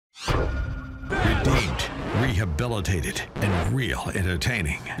redeemed, rehabilitated, and real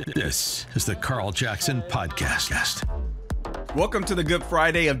entertaining. This is the Carl Jackson Podcast. Welcome to the Good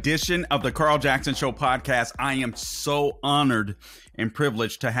Friday edition of the Carl Jackson Show podcast. I am so honored and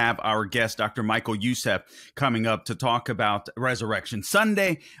privileged to have our guest, Dr. Michael Youssef, coming up to talk about Resurrection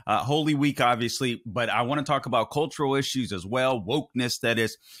Sunday, Holy Week, obviously, but I want to talk about cultural issues as well, wokeness that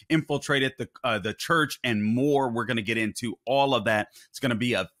has infiltrated the church and more. We're going to get into all of that. It's going to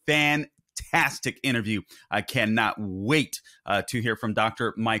be a fantastic interview. I cannot wait to hear from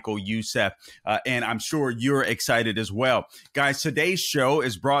Dr. Michael Youssef, and I'm sure you're excited as well. Guys, today's show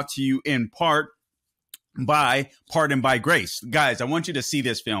is brought to you in part by Pardoned by Grace. Guys, I want you to see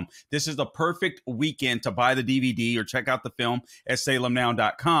this film. This is the perfect weekend to buy the DVD or check out the film at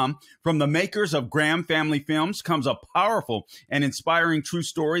salemnow.com. From the makers of Graham Family Films comes a powerful and inspiring true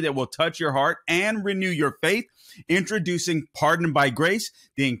story that will touch your heart and renew your faith. Introducing Pardoned by Grace,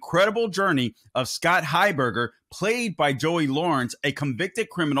 the incredible journey of Scott Heiberger, played by Joey Lawrence, a convicted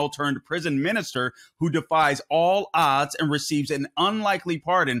criminal turned prison minister who defies all odds and receives an unlikely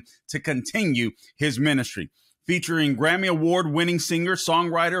pardon to continue his ministry. Featuring Grammy Award-winning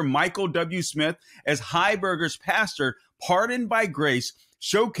singer-songwriter Michael W. Smith as Heiberger's pastor, Pardoned by Grace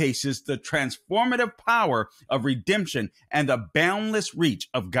showcases the transformative power of redemption and the boundless reach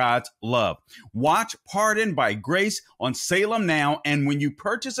of God's love. Watch Pardoned by Grace on Salem Now, and when you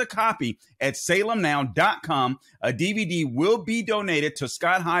purchase a copy at salemnow.com, a DVD will be donated to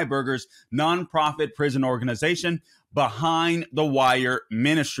Scott Heiberger's nonprofit prison organization, Behind the Wire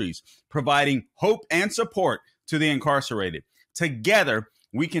Ministries, providing hope and support to the incarcerated. Together,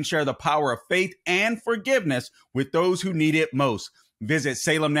 we can share the power of faith and forgiveness with those who need it most. Visit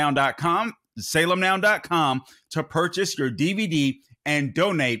salemnow.com to purchase your DVD and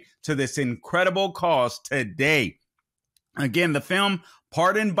donate to this incredible cause today. Again, the film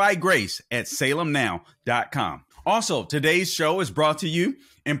Pardoned by Grace at salemnow.com. Also, today's show is brought to you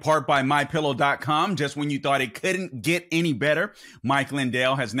in part by MyPillow.com. Just when you thought it couldn't get any better, Mike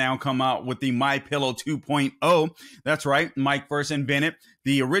Lindell has now come out with the MyPillow 2.0. That's right. Mike first invented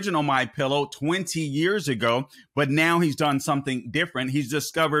the original MyPillow 20 years ago, but now he's done something different. He's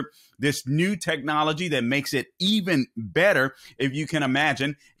discovered this new technology that makes it even better. If you can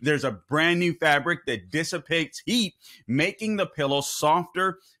imagine, there's a brand new fabric that dissipates heat, making the pillow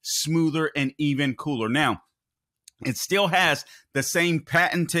softer, smoother, and even cooler. Now, it still has the same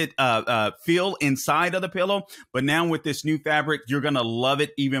patented feel inside of the pillow, but now with this new fabric, you're going to love it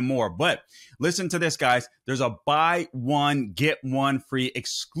even more. But listen to this, guys. There's a buy one, get one free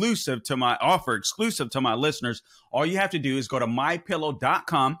exclusive to my listeners. All you have to do is go to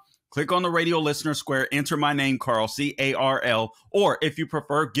mypillow.com, click on the radio listener square, enter my name, Carl, C-A-R-L, or if you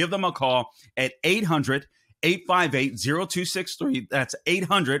prefer, give them a call at 800-858-0263. That's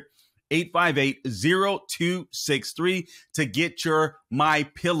 858-0263 to get your My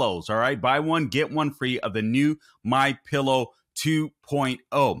Pillows. All right. Buy one, get one free of the new My Pillow 2.0.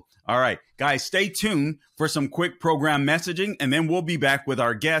 All right, guys, stay tuned for some quick program messaging, and then we'll be back with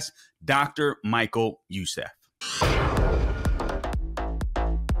our guest, Dr. Michael Youssef.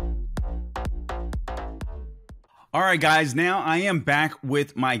 All right, guys, now I am back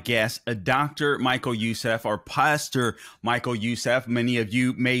with my guest, Dr. Michael Youssef, or Pastor Michael Youssef. Many of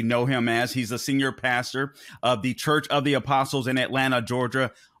you may know him as he's a senior pastor of the Church of the Apostles in Atlanta,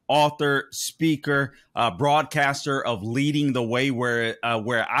 Georgia, author, speaker, broadcaster of Leading the Way, where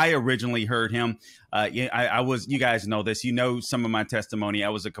I originally heard him. I was, you guys know this, you know some of my testimony. I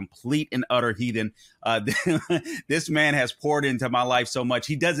was a complete and utter heathen. This man has poured into my life so much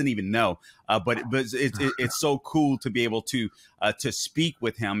he doesn't even know. But it's so cool to be able to speak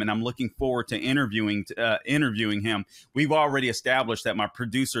with him, and I'm looking forward to interviewing him. We've already established that my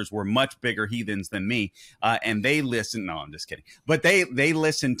producers were much bigger heathens than me, and they listen. No, I'm just kidding. But they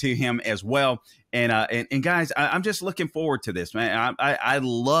listen to him as well. And guys, I'm just looking forward to this, man. I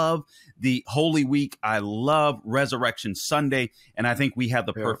love the Holy Week. I love Resurrection Sunday. And I think we have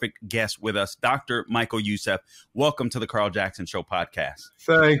the perfect guest with us, Dr. Michael Youssef. Welcome to the Carl Jackson Show podcast.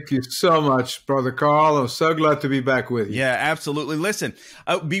 Thank you so much, Brother Carl. I'm so glad to be back with you. Yeah, absolutely. Listen,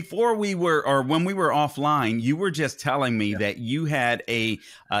 when we were offline, you were just telling me that you had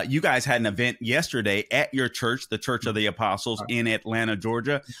you guys had an event yesterday at your church, the Church of the Apostles in Atlanta,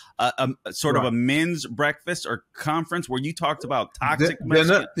 Georgia, sort of a men's breakfast or conference where you talked about toxic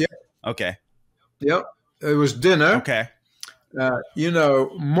dinner. Yeah. Okay. Yep. It was dinner. Okay.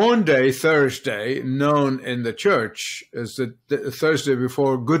 Monday, Thursday, known in the church as the Thursday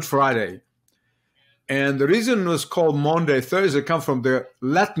before Good Friday. And the reason it was called Monday, Thursday, comes from the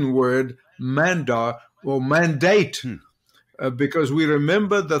Latin word manda, or mandate. because we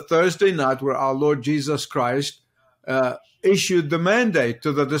remember the Thursday night where our Lord Jesus Christ issued the mandate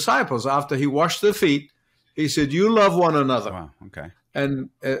to the disciples after he washed their feet. He said, "You love one another." Wow. Okay. And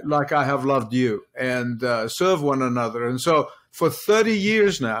like I have loved you, and serve one another. And so for 30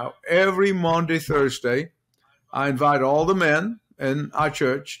 years now, every Maundy, Thursday, I invite all the men in our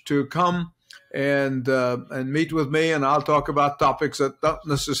church to come and meet with me, and I'll talk about topics that don't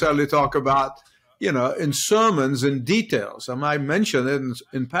necessarily talk about, in sermons in details. I might mention it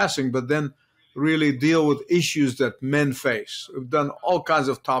in passing, but then really deal with issues that men face. We've done all kinds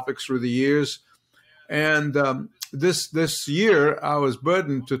of topics through the years. And this year, I was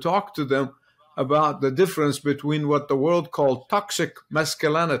burdened to talk to them about the difference between what the world called toxic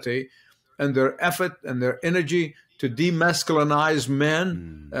masculinity and their effort and their energy to demasculinize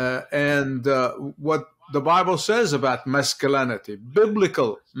men, and what the Bible says about masculinity,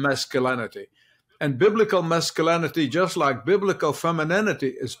 biblical masculinity. And biblical masculinity, just like biblical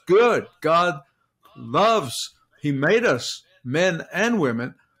femininity, is good. God loves, he made us men and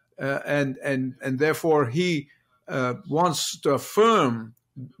women, and therefore he wants to affirm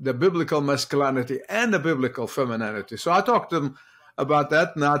the biblical masculinity and the biblical femininity. So I talked to them about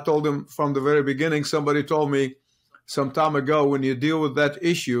that, and I told them from the very beginning. Somebody told me some time ago, when you deal with that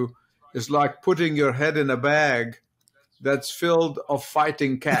issue, it's like putting your head in a bag that's filled of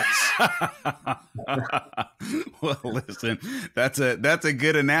fighting cats. Well, listen, that's a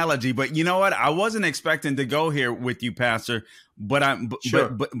good analogy, but you know what? I wasn't expecting to go here with you, Pastor, but I'm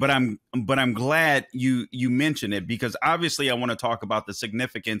glad you mentioned it, because obviously I want to talk about the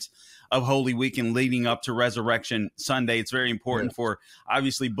significance of Holy Week and leading up to Resurrection Sunday. It's very important for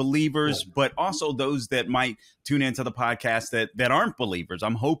obviously believers, but also those that might tune into the podcast that aren't believers.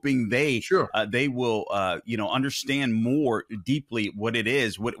 I'm hoping they will understand more deeply what it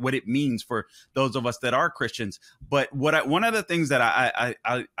is, what it means for those of us that are Christians. But one of the things that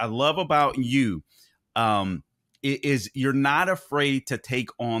I love about you is you're not afraid to take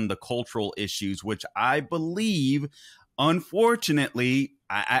on the cultural issues, which I believe, unfortunately,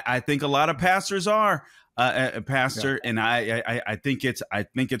 I think a lot of pastors are, Pastor, and I think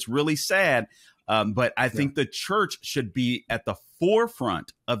it's really sad. But I think the church should be at the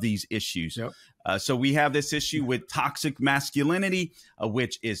forefront of these issues. So we have this issue with toxic masculinity,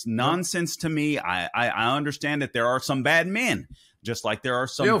 which is nonsense to me. I understand that there are some bad men, just like there are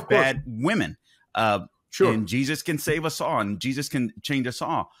some bad women. And Jesus can save us all, and Jesus can change us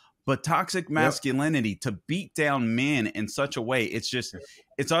all. But toxic masculinity, to beat down men in such a way,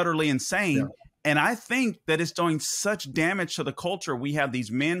 it's utterly insane. And I think that it's doing such damage to the culture. We have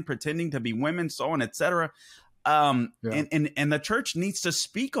these men pretending to be women, so on, et cetera. And the church needs to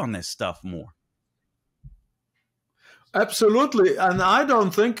speak on this stuff more. Absolutely. And I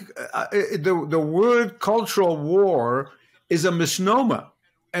don't think the word cultural war is a misnomer,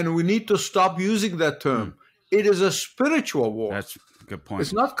 and we need to stop using that term. It is a spiritual war. That's a good point.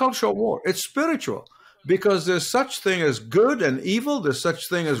 It's not cultural war. It's spiritual, because there's such thing as good and evil. There's such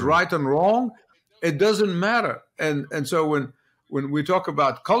thing as right and wrong. It doesn't matter. And so when we talk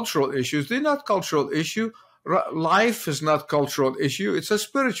about cultural issues, they're not cultural issue. Life is not cultural issue. It's a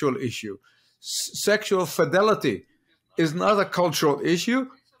spiritual issue. Sexual fidelity is not a cultural issue.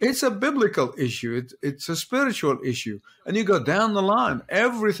 It's a biblical issue. It's a spiritual issue. And you go down the line,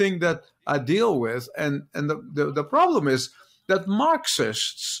 everything that I deal with. And the problem is that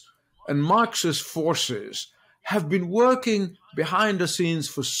Marxists and Marxist forces have been working behind the scenes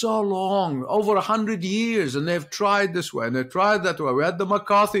for so long, over 100 years, and they've tried this way and they've tried that way. We had the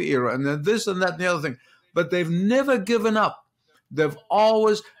McCarthy era, and then this and that and the other thing, but they've never given up. They've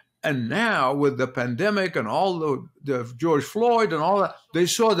always, and now with the pandemic and all the George Floyd and all that, they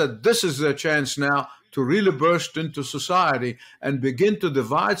saw that this is their chance now to really burst into society and begin to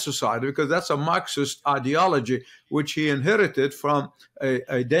divide society, because that's a Marxist ideology which he inherited from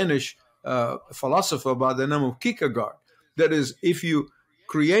a Danish philosopher by the name of Kierkegaard. That is, if you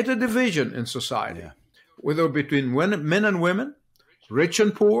create a division in society, whether between men and women, rich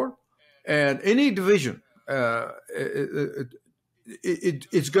and poor, and any division,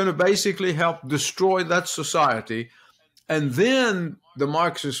 it's going to basically help destroy that society. And then the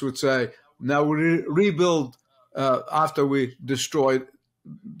Marxists would say, now we rebuild after we destroyed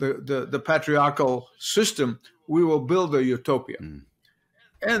the patriarchal system, we will build a utopia.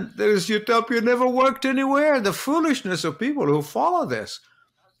 And this utopia never worked anywhere. The foolishness of people who follow this.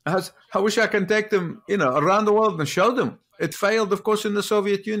 I wish I can take them, around the world and show them. It failed, of course, in the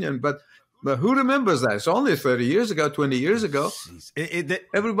Soviet Union, but But who remembers that? It's only 30 years ago, 20 years ago.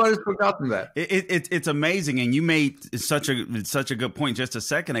 Everybody's forgotten that. It's amazing. And you made such a good point just a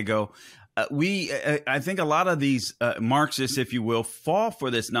second ago. I think a lot of these Marxists, if you will, fall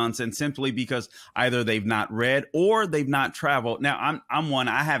for this nonsense simply because either they've not read or they've not traveled. Now, I'm one.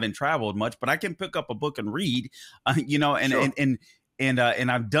 I haven't traveled much, but I can pick up a book and read. Sure. And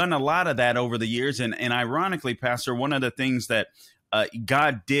I've done a lot of that over the years. And ironically, Pastor, one of the things that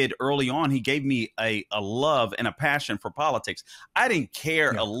God did early on, he gave me a love and a passion for politics. I didn't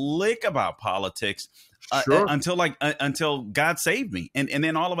care a lick about politics until God saved me. And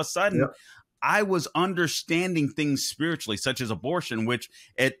then all of a sudden I was understanding things spiritually, such as abortion, which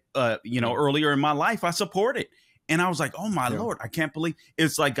earlier in my life I supported. And I was like, oh, my Lord, I can't believe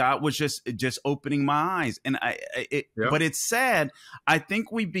it's like God was just opening my eyes. And but it's sad. I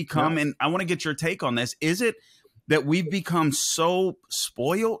think we become, and I want to get your take on this. Is it that we've become so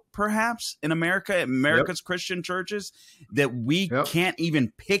spoiled, perhaps, in America's Christian churches, that we can't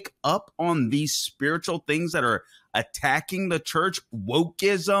even pick up on these spiritual things that are attacking the church?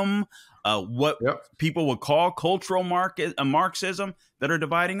 Wokeism, what people would call cultural Marxism, that are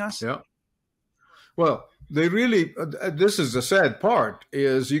dividing us? Yeah. Well, they really, this is the sad part,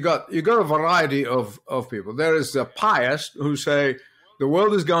 is you got a variety of people. There is the pious who say the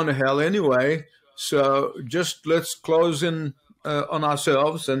world is going to hell anyway, so just let's close in on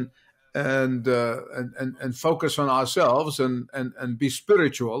ourselves and focus on ourselves and be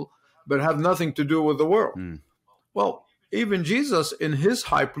spiritual, but have nothing to do with the world. Well, even Jesus in his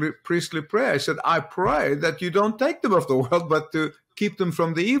high priestly prayer said, I pray that you don't take them of the world, but to keep them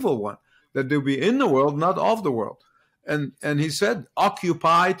from the evil one, that they'll be in the world, not of the world. And he said,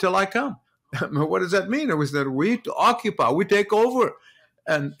 occupy till I come. What does that mean? It was that we to occupy, we take over.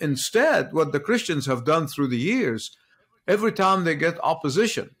 And instead, what the Christians have done through the years, every time they get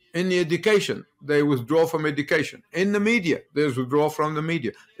opposition in the education, they withdraw from education. In the media, they withdraw from the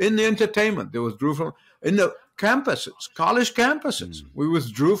media. In the entertainment, they withdrew from. In the campuses, college campuses, we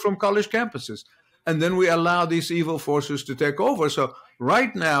withdrew from college campuses. And then we allow these evil forces to take over. So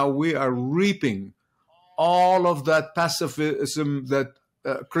right now, we are reaping all of that pacifism that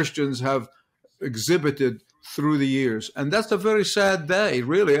Christians have exhibited through the years. And that's a very sad day,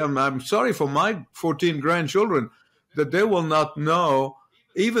 really. I'm sorry for my 14 grandchildren that they will not know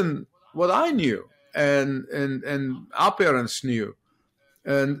even what I knew and our parents knew.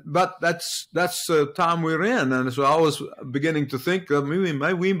 But that's the time we're in. And so I was beginning to think that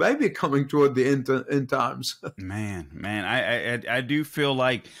we may be coming toward the end times. Man, I do feel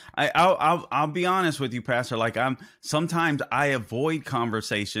like I'll be honest with you, Pastor. Like sometimes I avoid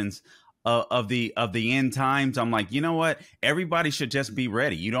conversations of the end times. I'm like, you know what? Everybody should just be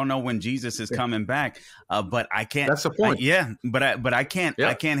ready. You don't know when Jesus is coming back. But I can't. That's the point. But I can't.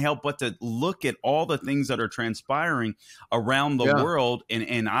 I can't help but to look at all the things that are transpiring around the world,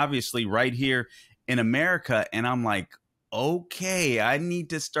 and obviously right here in America. And I'm like, okay, I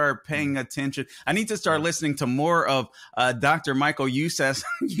need to start paying attention. I need to start listening to more of Dr. Michael Youssef's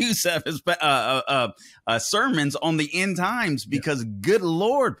sermons on the end times, because good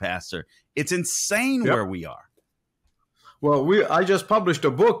Lord, Pastor, it's insane where we are. Well, I just published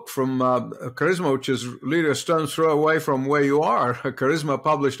a book from Charisma, which is Leader Stone's Throw Away from Where You Are. Charisma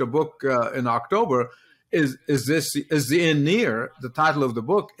published a book in October. Is the end near? The title of the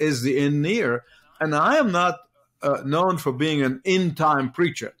book is The End Near. And I am not known for being an end-time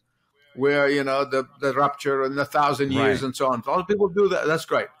preacher, where, the rapture and the 1,000 years and so on. All people do that. That's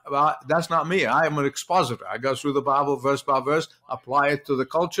great. But that's not me. I am an expositor. I go through the Bible verse by verse, apply it to the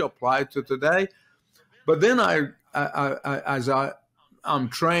culture, apply it to today. But then I'm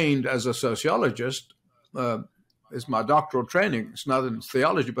trained as a sociologist. It's my doctoral training. It's not in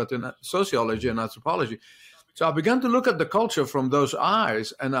theology, but in sociology and anthropology. So I began to look at the culture from those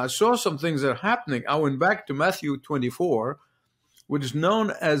eyes, and I saw some things that are happening. I went back to Matthew 24, which is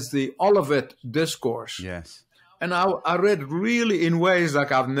known as the Olivet Discourse. Yes. And I read really in ways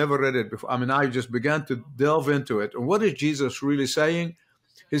like I've never read it before. I mean, I just began to delve into it. And what is Jesus really saying?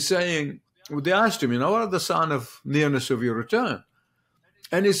 He's saying, they asked him, what are the sign of nearness of your return?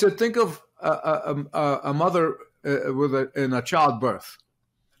 And he said, think of a mother in a childbirth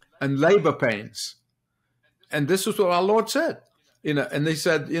and labor pains. And this is what our Lord said, and they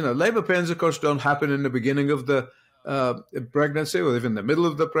said, labor pains, of course, don't happen in the beginning of the pregnancy or even the middle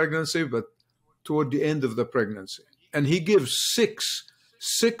of the pregnancy, but toward the end of the pregnancy. And he gives six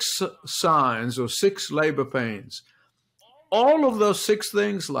signs or 6 labor pains. All of those 6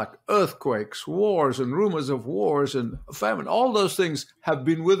 things, like earthquakes, wars, and rumors of wars and famine, all those things have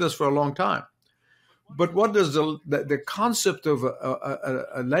been with us for a long time. But what does the concept of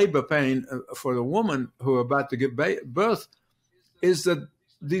a labor pain for the woman who are about to give birth is that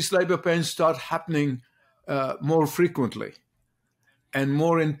these labor pains start happening more frequently and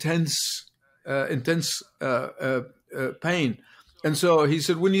more intense pain. And so he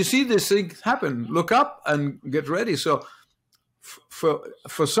said, when you see this thing happen, look up and get ready. So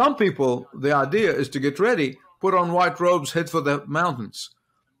for some people, the idea is to get ready, put on white robes, head for the mountains,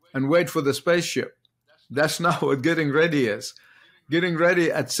 and wait for the spaceship. That's not what getting ready is. Getting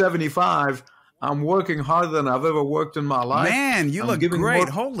ready at 75, I'm working harder than I've ever worked in my life. Man, you look great.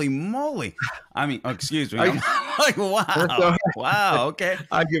 Holy moly. I mean, excuse me. I'm like, wow. Wow, okay.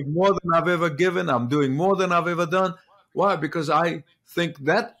 I give more than I've ever given. I'm doing more than I've ever done. Why? Because I think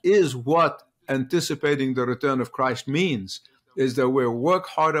that is what anticipating the return of Christ means, is that we work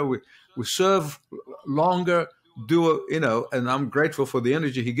harder, we serve longer, and I'm grateful for the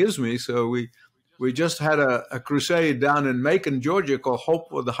energy he gives me. So we just had a crusade down in Macon, Georgia, called Hope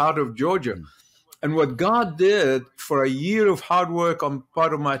for the Heart of Georgia. And what God did for a year of hard work on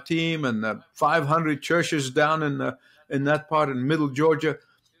part of my team and 500 churches down in that part in middle Georgia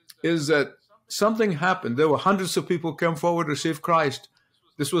is that something happened. There were hundreds of people came forward to receive Christ.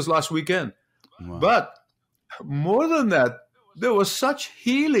 This was last weekend. Wow. But more than that, there was such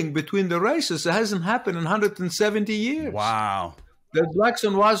healing between the races that hasn't happened in 170 years. Wow. There's blacks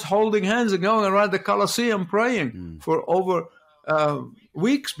and whites holding hands and going around the Colosseum praying for over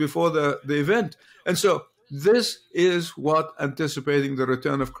weeks before the event. And so this is what anticipating the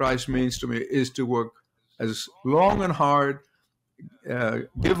return of Christ means to me, is to work as long and hard,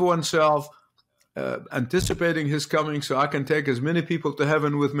 give oneself, anticipating his coming so I can take as many people to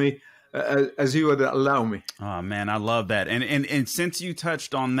heaven with me as he would allow me. Oh, man, I love that. And since you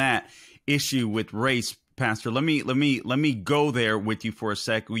touched on that issue with race, Pastor, let me go there with you for a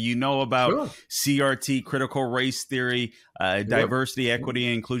sec. You know about CRT, critical race theory, diversity, equity,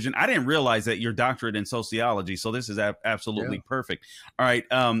 and inclusion. I didn't realize that your doctorate in sociology, so this is absolutely perfect. All right,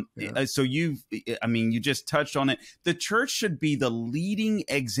 so you just touched on it. The church should be the leading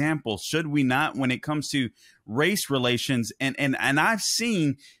example, should we not, when it comes to race relations? And I've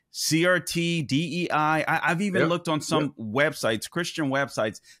seen CRT, DEI. I've even looked on some websites, Christian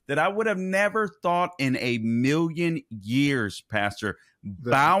websites, that I would have never thought in a million years, Pastor,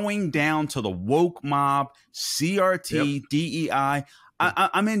 bowing down to the woke mob, CRT, DEI.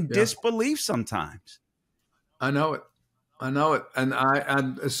 I'm in disbelief sometimes. I know it.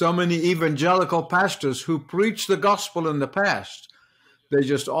 And so many evangelical pastors who preach the gospel in the past, they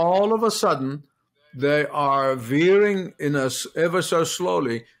just all of a sudden, they are veering in us ever so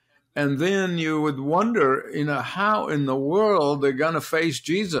slowly. And then you would wonder, how in the world they're going to face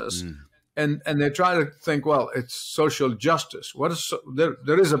Jesus. And they try to think, well, it's social justice.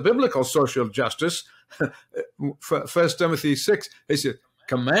 There is a biblical social justice. 1 Timothy 6, he said,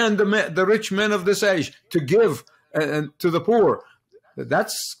 command the rich men of this age to give and to the poor.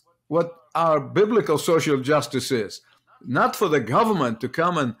 That's what our biblical social justice is. Not for the government to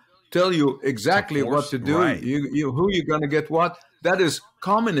come and tell you exactly what to do, right. Who you're going to get what. That is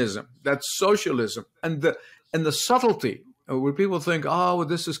communism. That's socialism. And the subtlety where people think, oh,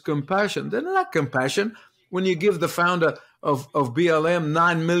 this is compassion. They're not compassion. When you give the founder of BLM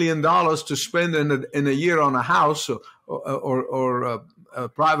 $9 million to spend in a year on a house or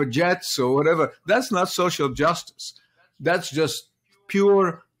private jets or whatever, that's not social justice. That's just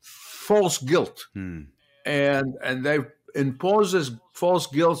pure false guilt. And they imposes false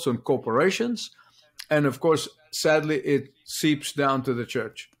guilt on corporations. And of course, sadly, it seeps down to the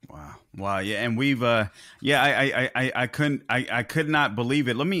church. Wow. Yeah. And we've, I could not believe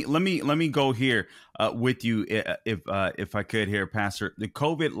it. Let me go here with you if I could here, Pastor. The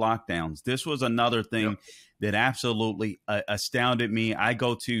COVID lockdowns. This was another thing that absolutely astounded me. I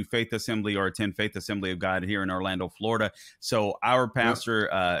go to Faith Assembly or attend Faith Assembly of God here in Orlando, Florida. So our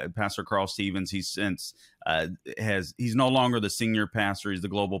pastor, Pastor Carl Stevens, he's no longer the senior pastor. He's the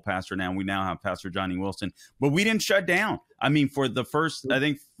global pastor now. We now have Pastor Johnny Wilson, but we didn't shut down. I mean, for the first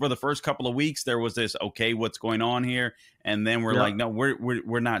couple of weeks, there was this, okay, what's going on here? And then we're like, no,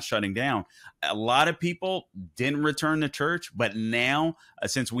 we're not shutting down. A lot of people didn't return to church, but now,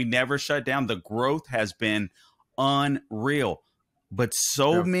 since we never shut down, the growth has been unreal. But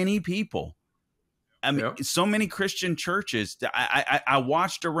so many people, so many Christian churches. I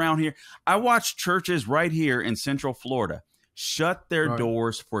watched around here. I watched churches right here in Central Florida shut their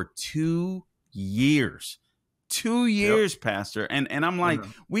doors for 2 years. 2 years, Pastor. And I'm like,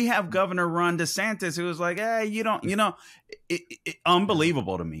 we have Governor Ron DeSantis who was like, hey,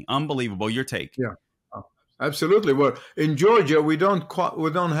 unbelievable to me. Unbelievable. Your take. Yeah, absolutely. Well, in Georgia, we don't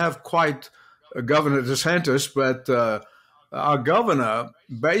have quite Governor DeSantis, but our governor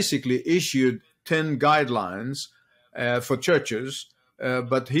basically issued 10 guidelines for churches,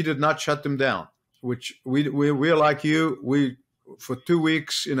 but he did not shut them down. Which we're like you. We for 2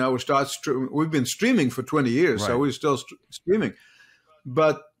 weeks, we've been streaming for 20 years, so we're still streaming.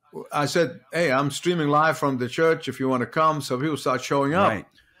 But I said, hey, I'm streaming live from the church if you want to come. So people start showing up. Right.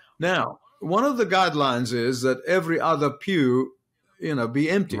 Now, one of the guidelines is that every other pew, be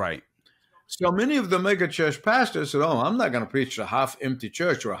empty. Right. So many of the mega church pastors said, I'm not going to preach a half-empty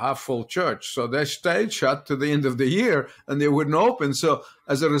church or a half-full church. So they stayed shut to the end of the year, and they wouldn't open. So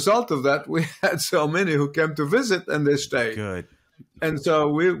as a result of that, we had so many who came to visit, and they stayed. Good. And so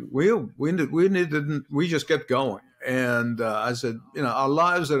we just kept going. And I said, our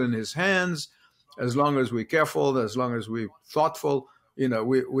lives are in his hands. As long as we're careful, as long as we're thoughtful,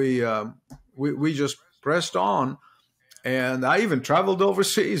 we just pressed on. And I even traveled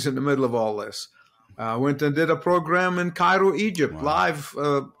overseas in the middle of all this. I went and did a program in Cairo, Egypt, live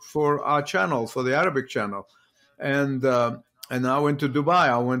for our channel, for the Arabic channel. And I went to Dubai.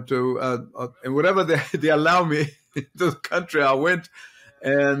 I went to, and wherever they allow me to the country, I went,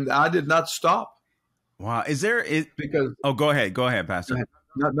 and I did not stop. Wow. Because go ahead, Pastor.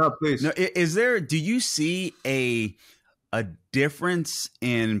 No, please. No, do you see a difference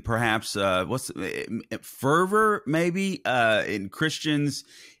in perhaps fervor maybe in Christians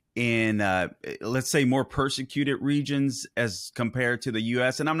in let's say more persecuted regions as compared to the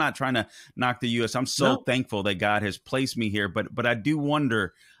U.S.? And I'm not trying to knock the U.S. I'm so thankful that God has placed me here, but I do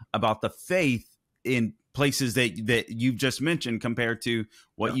wonder about the faith in places that you've just mentioned compared to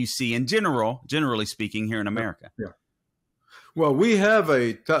what you see in generally speaking here in America. Yeah. Well, we have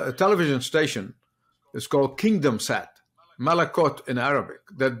a television station. It's called Kingdom Sat. Malakot in Arabic,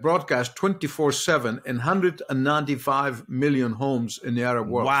 that broadcasts 24/7 in 195 million homes in the Arab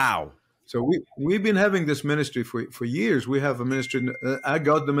world. Wow. So we've been having this ministry for years. We have a ministry. I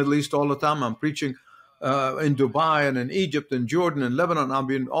go to the Middle East all the time. I'm preaching in Dubai and in Egypt and Jordan and Lebanon. I've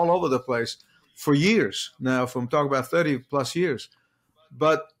been all over the place for years now, from talking about 30 plus years.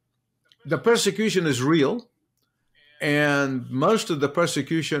 But the persecution is real. And most of the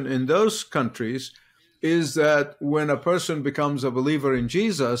persecution in those countries is that when a person becomes a believer in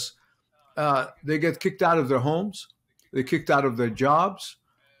Jesus, they get kicked out of their homes, they're kicked out of their jobs.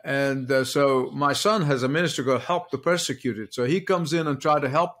 And so my son has a ministry called Help the Persecuted. So he comes in and try to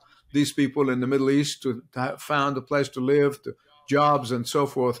help these people in the Middle East to find a place to live, to jobs and so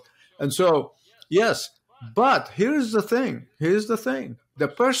forth. And so, yes, but here's the thing. The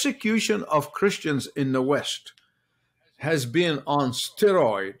persecution of Christians in the West has been on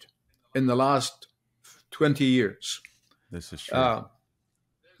steroid in the last 20 years. This is true.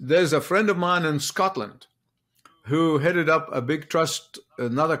 There's a friend of mine in Scotland who headed up a big trust,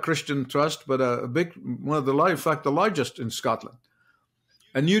 not a Christian trust, but in fact, the largest in Scotland.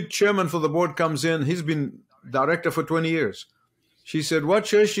 A new chairman for the board comes in. He's been director for 20 years. She said, what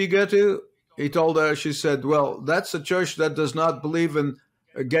church do you go to? He told her, she said, well, that's a church that does not believe in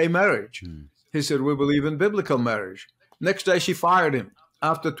gay marriage. He said, we believe in biblical marriage. Next day, she fired him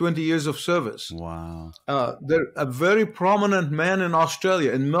after 20 years of service. Wow. A very prominent man in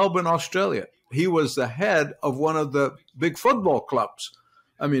Australia, in Melbourne, Australia. He was the head of one of the big football clubs.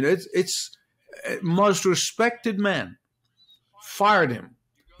 I mean, it's most respected man. Fired him.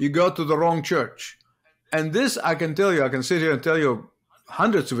 You go to the wrong church. And this, I can tell you, I can sit here and tell you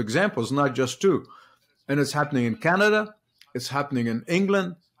hundreds of examples, not just two. And it's happening in Canada. It's happening in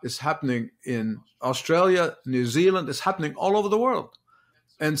England. It's happening in Australia, New Zealand. It's happening all over the world.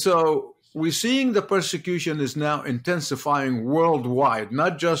 And so we're seeing the persecution is now intensifying worldwide,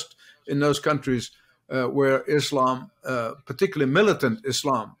 not just in those countries where Islam, particularly militant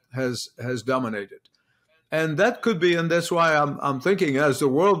Islam, has dominated. And that could be, and that's why I'm thinking, as the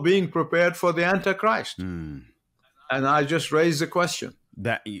world being prepared for the Antichrist. And I just raised the question.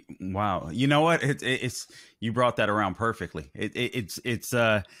 Wow, you know what? It's you brought that around perfectly. It's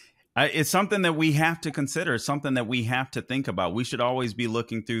something that we have to consider. It's something that we have to think about. We should always be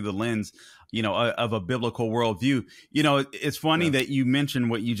looking through the lens, of a biblical worldview. It's funny that you mentioned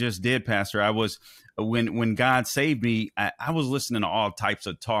what you just did, Pastor. I was when God saved me, I was listening to all types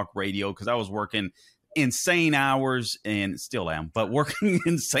of talk radio because I was working insane hours and still am, but working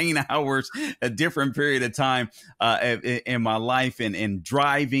insane hours a different period of time in my life and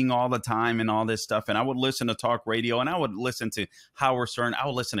driving all the time and all this stuff. And I would listen to talk radio and I would listen to Howard Stern. I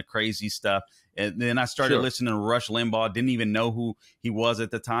would listen to crazy stuff. And then I started listening to Rush Limbaugh. Didn't even know who he was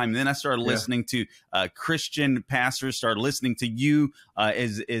at the time. And then I started listening to Christian pastors, started listening to you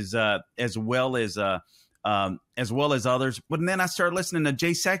as well as as well as others. But then I started listening to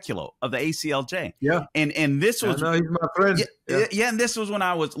Jay Sekulow of the ACLJ. Yeah. And this was, I know, he's my friend. Yeah. And this was when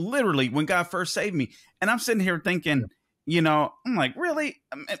I was literally, when God first saved me. And I'm sitting here thinking, you know, I'm like, really?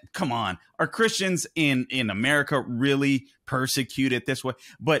 I mean, come on. Are Christians in America really persecuted this way?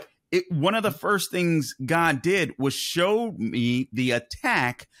 But one of the first things God did was show me the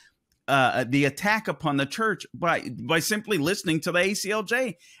attack upon the church by simply listening to the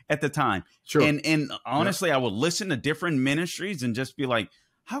ACLJ at the time. Sure. And honestly, I would listen to different ministries and just be like,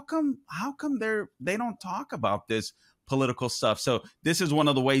 how come they don't talk about this political stuff? So this is one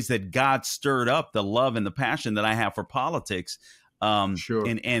of the ways that God stirred up the love and the passion that I have for politics. Sure.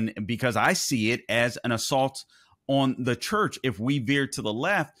 And because I see it as an assault on the church. If we veer to the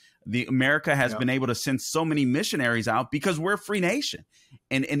left, America has been able to send so many missionaries out because we're a free nation.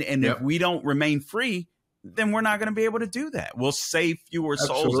 And if we don't remain free, then we're not going to be able to do that. We'll save fewer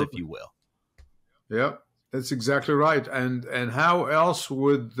souls, if you will. Yep, that's exactly right. And how else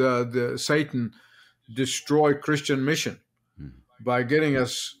would the Satan destroy Christian mission? By getting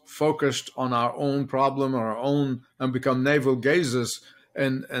us focused on our own problem, and become navel gazers.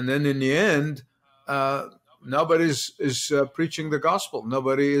 And then in the end, nobody is preaching the gospel.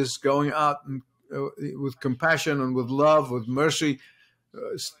 Nobody is going out and, with compassion and with love, with mercy,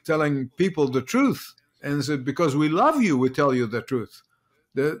 telling people the truth. And said, because we love you, we tell you the truth.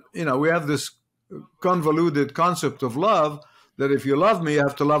 We have this convoluted concept of love that if you love me, you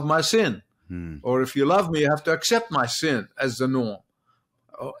have to love my sin. Or if you love me, you have to accept my sin as the norm.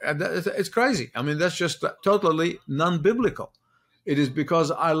 And it's crazy. I mean, that's just totally non-biblical. It is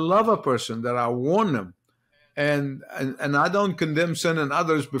because I love a person that I warn them. And I don't condemn sin in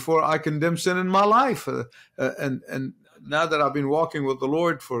others before I condemn sin in my life. And now that I've been walking with the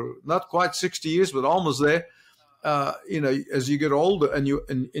Lord for not quite 60 years, but almost there, as you get older and you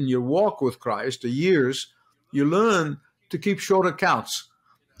in your walk with Christ, the years, you learn to keep short accounts.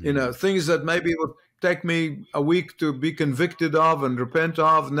 Things that maybe would take me a week to be convicted of and repent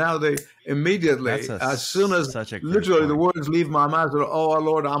of. Now they immediately, as soon as literally the words leave my mouth, oh,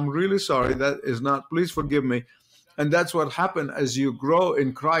 Lord, I'm really sorry. That is not, please forgive me. And that's what happened as you grow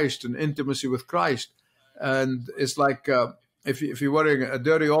in Christ and intimacy with Christ. And it's like if you're wearing a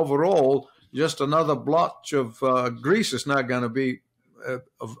dirty overall, just another blotch of grease is not going to be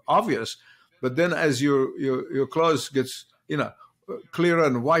obvious. But then as your clothes gets, clearer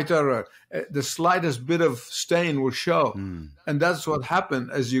and whiter, the slightest bit of stain will show. And that's what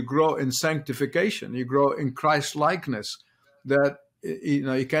happened as you grow in sanctification. You grow in Christ likeness, that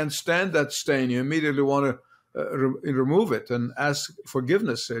you can't stand that stain. You immediately want to remove it and ask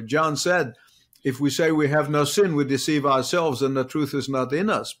forgiveness. John said, if we say we have no sin, we deceive ourselves and the truth is not in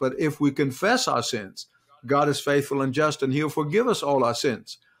us. But if we confess our sins, God is faithful and just and he'll forgive us all our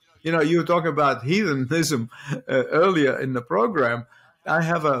sins. You were talking about heathenism earlier in the program. I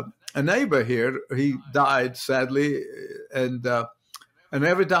have a neighbor here. He died, sadly. And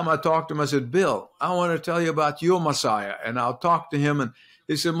every time I talk to him, I said, Bill, I want to tell you about your Messiah. And I'll talk to him. And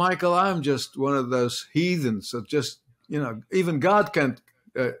he said, Michael, I'm just one of those heathens that just, even God can't.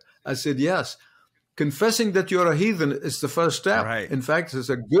 I said, yes. Confessing that you're a heathen is the first step. Right. In fact, it's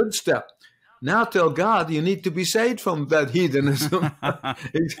a good step. Now tell God you need to be saved from that heathenism.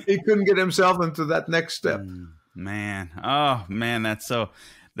 He couldn't get himself into that next step. Man, oh man, that's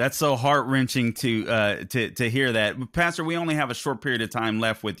so heart-wrenching to hear that. Pastor, we only have a short period of time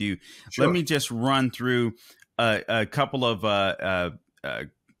left with you. Sure. Let me just run through a couple of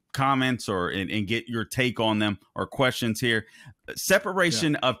comments and get your take on them or questions here.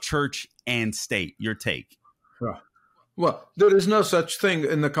 Separation of church and state. Your take. Well, there is no such thing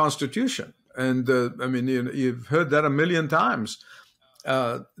in the Constitution. And you've heard that a million times.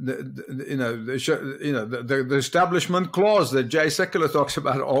 The establishment clause that Jay Sekulow talks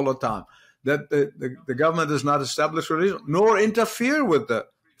about all the time, that the government does not establish religion nor interfere with the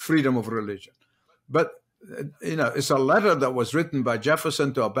freedom of religion. But it's a letter that was written by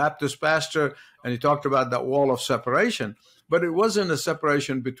Jefferson to a Baptist pastor, and he talked about that wall of separation. But it wasn't a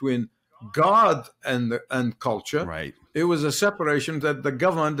separation between God and culture. Right. It was a separation that the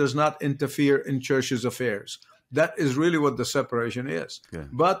government does not interfere in churches' affairs. That is really what the separation is. Yeah.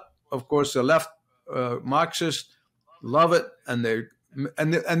 But of course, the left Marxists love it, and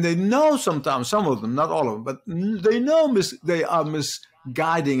they know sometimes, some of them, not all of them, but they know they are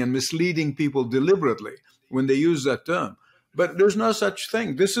misguiding and misleading people deliberately when they use that term. But there's no such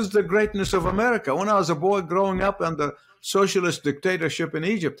thing. This is the greatness of America. When I was a boy growing up under socialist dictatorship in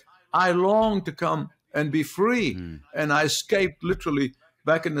Egypt, I longed to come and be free. And I escaped literally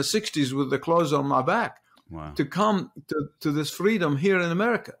back in the 60s with the clothes on my back. Wow. To come to this freedom here in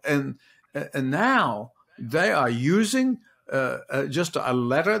America. And now they are using just a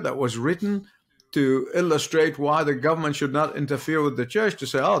letter that was written to illustrate why the government should not interfere with the church, to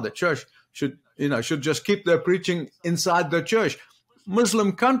say, oh, the church should just keep their preaching inside the church.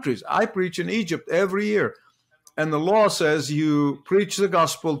 Muslim countries, I preach in Egypt every year, and the law says you preach the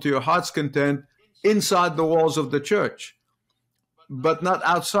gospel to your heart's content inside the walls of the church, but not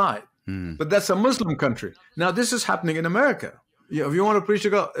outside. But that's a Muslim country. Now, this is happening in America. If you want to preach the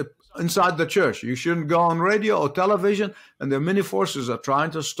gospel inside the church, you shouldn't go on radio or television, and there are many forces are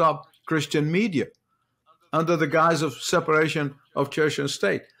trying to stop Christian media under the guise of separation of church and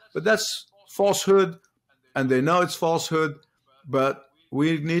state. But that's falsehood, and they know it's falsehood, but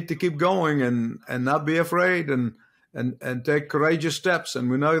we need to keep going and not be afraid and take courageous steps, and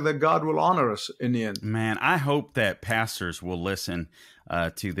we know that God will honor us in the end. Man, I hope that pastors will listen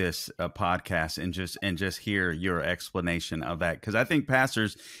to this podcast and just hear your explanation of that, because I think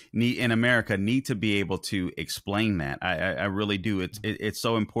pastors in America need to be able to explain that. I really do. It's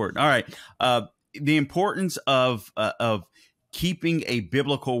so important. All right, the importance of keeping a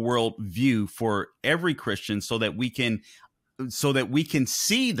biblical worldview for every Christian, so that we can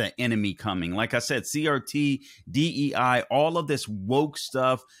see the enemy coming. Like I said, CRT, DEI, all of this woke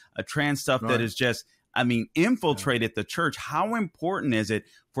stuff, trans stuff that is just, infiltrated the church. How important is it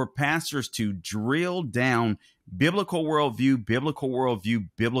for pastors to drill down biblical worldview, biblical worldview,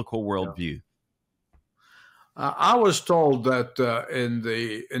 biblical worldview? I was told that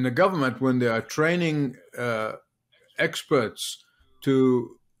in the government, when they are training experts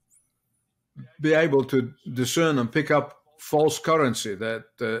to be able to discern and pick up false currency that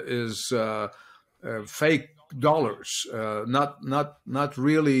is fake dollars, not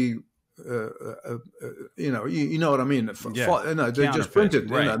really. You know what I mean? They just printed,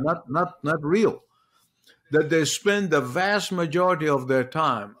 right. Not real. That they spend the vast majority of their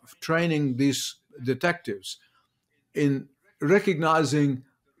time training these detectives in recognizing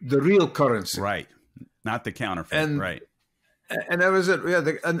the real currency, right? Not the counterfeit, right? And that was it. Yeah,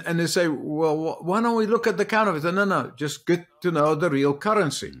 and they say, well, why don't we look at the counterfeit? No, just get to know the real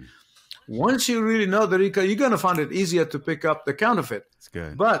currency. Once you really know the real, you're going to find it easier to pick up the counterfeit. That's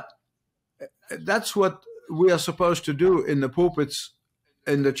good. But that's what we are supposed to do in the pulpits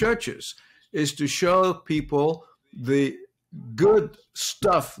in the churches, is to show people the good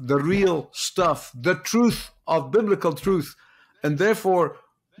stuff, the real stuff, the truth of biblical truth. And therefore,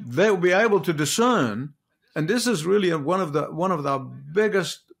 they'll be able to discern. And this is really one of the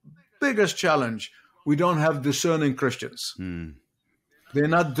biggest challenge. We don't have discerning Christians. They're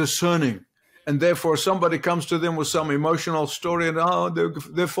not discerning. And therefore, somebody comes to them with some emotional story, and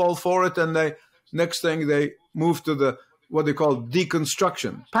they fall for it, and next thing they move to what they call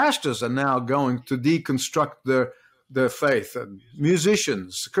deconstruction. Pastors are now going to deconstruct their faith, and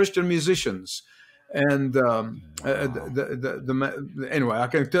musicians, Christian musicians, and anyway, I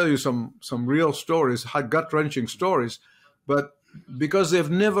can tell you some real stories, gut-wrenching stories, but because they've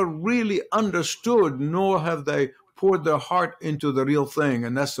never really understood, nor have they poured their heart into the real thing,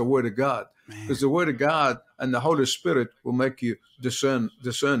 and that's the Word of God. Because the Word of God and the Holy Spirit will make you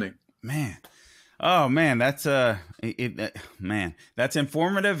discerning. Man. Oh man, that's that's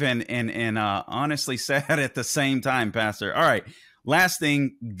informative and honestly sad at the same time, Pastor. All right. Last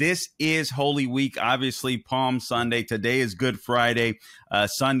thing, this is Holy Week, obviously Palm Sunday. Today is Good Friday.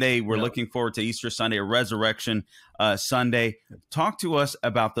 Sunday, we're looking forward to Easter Sunday, or Resurrection Sunday. Talk to us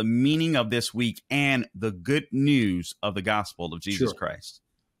about the meaning of this week and the good news of the gospel of Jesus Christ.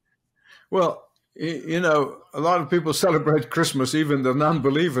 Well, a lot of people celebrate Christmas, even the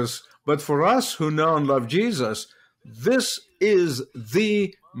non-believers. But for us who know and love Jesus, this is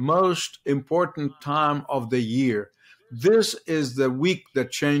the most important time of the year. This is the week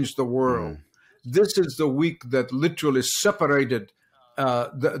that changed the world. This is the week that literally separated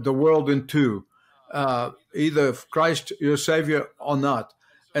the world in two, either Christ your Savior or not.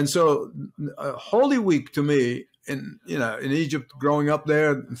 And so Holy Week to me, in Egypt, growing up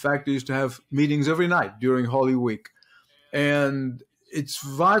there, in fact, I used to have meetings every night during Holy Week. And it's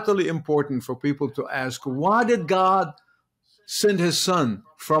vitally important for people to ask, why did God send his Son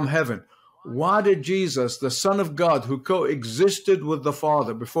from heaven? Why did Jesus, the Son of God, who coexisted with the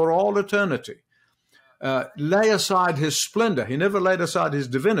Father before all eternity, lay aside his splendor? He never laid aside his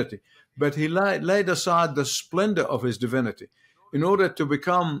divinity, but he laid aside the splendor of his divinity in order to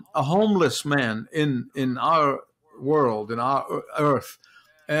become a homeless man in our world, in our earth.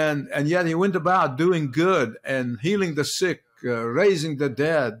 And yet he went about doing good and healing the sick, raising the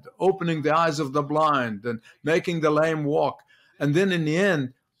dead, opening the eyes of the blind, and making the lame walk. And then in the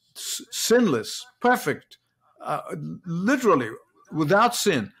end, sinless, perfect, literally without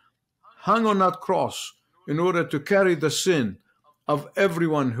sin, hung on that cross in order to carry the sin of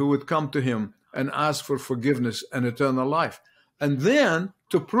everyone who would come to him and ask for forgiveness and eternal life. And then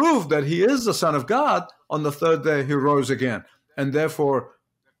to prove that he is the Son of God, on the third day he rose again. And therefore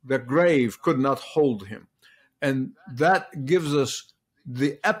the grave could not hold him. And that gives us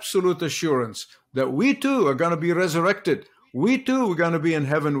the absolute assurance that we too are going to be resurrected. We too are going to be in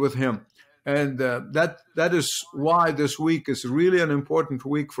heaven with him. And that is why this week is really an important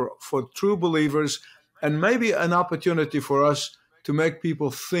week for true believers, and maybe an opportunity for us to make people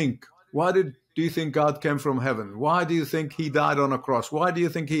think, why do you think God came from heaven? Why do you think he died on a cross? Why do you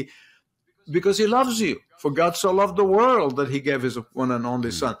think because he loves you. For God so loved the world that he gave his one and only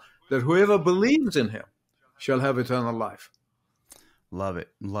Son, that whoever believes in him shall have eternal life. Love it.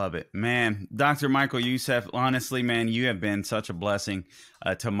 Love it. Man, Dr. Michael Youssef, honestly, man, you have been such a blessing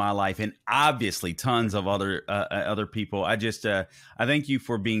to my life, and obviously tons of other people. I thank you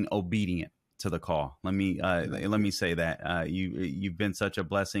for being obedient to the call. Let me say that you've been such a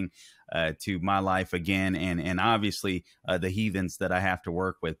blessing to my life again, and obviously the heathens that I have to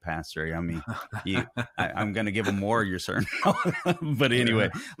work with, Pastor. I mean, I'm going to give them more of your sermon. But anyway,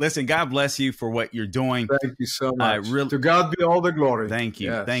 listen, God bless you for what you're doing. Thank you so much. To God be all the glory. Thank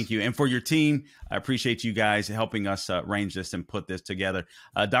you. Yes. Thank you. And for your team, I appreciate you guys helping us arrange this and put this together.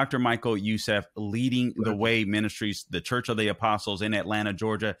 Dr. Michael Youssef, Leading the Way Ministries, the Church of the Apostles in Atlanta,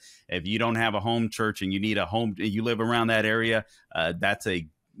 Georgia. If you don't have a home church and you need a home, you live around that area,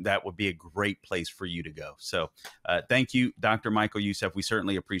 that would be a great place for you to go. So thank you, Dr. Michael Youssef. We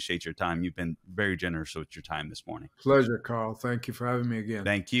certainly appreciate your time. You've been very generous with your time this morning. Pleasure, Carl. Thank you for having me again.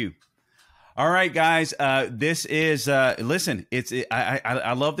 Thank you. All right, guys. This is listen.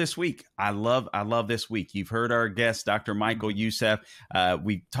 I love this week. I love this week. You've heard our guest, Dr. Michael Youssef.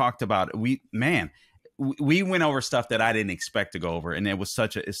 We talked about we went over stuff that I didn't expect to go over, and it was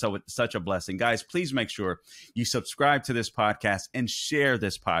such a blessing. Guys, please make sure you subscribe to this podcast and share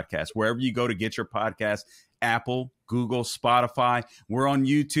this podcast wherever you go to get your podcast. Apple, Google, Spotify. We're on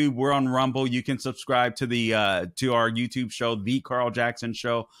YouTube. We're on Rumble. You can subscribe to to our YouTube show, The Carl Jackson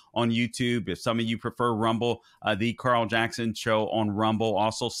Show on YouTube. If some of you prefer Rumble, The Carl Jackson Show on Rumble.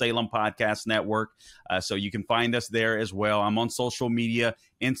 Also Salem Podcast Network. So you can find us there as well. I'm on social media,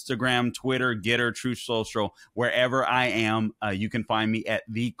 Instagram, Twitter, Getter, Truth Social. Wherever I am, you can find me at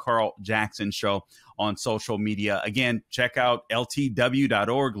The Carl Jackson Show on social media. Again, check out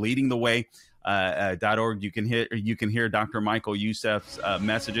ltw.org, Leading the Way. .org. You can hear Dr. Michael Youssef's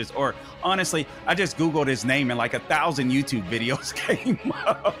messages, or honestly, I just Googled his name and like 1,000 YouTube videos came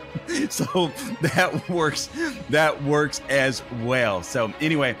up. So that works as well. So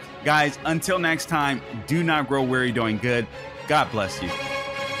anyway, guys, until next time, do not grow weary doing good. God bless you.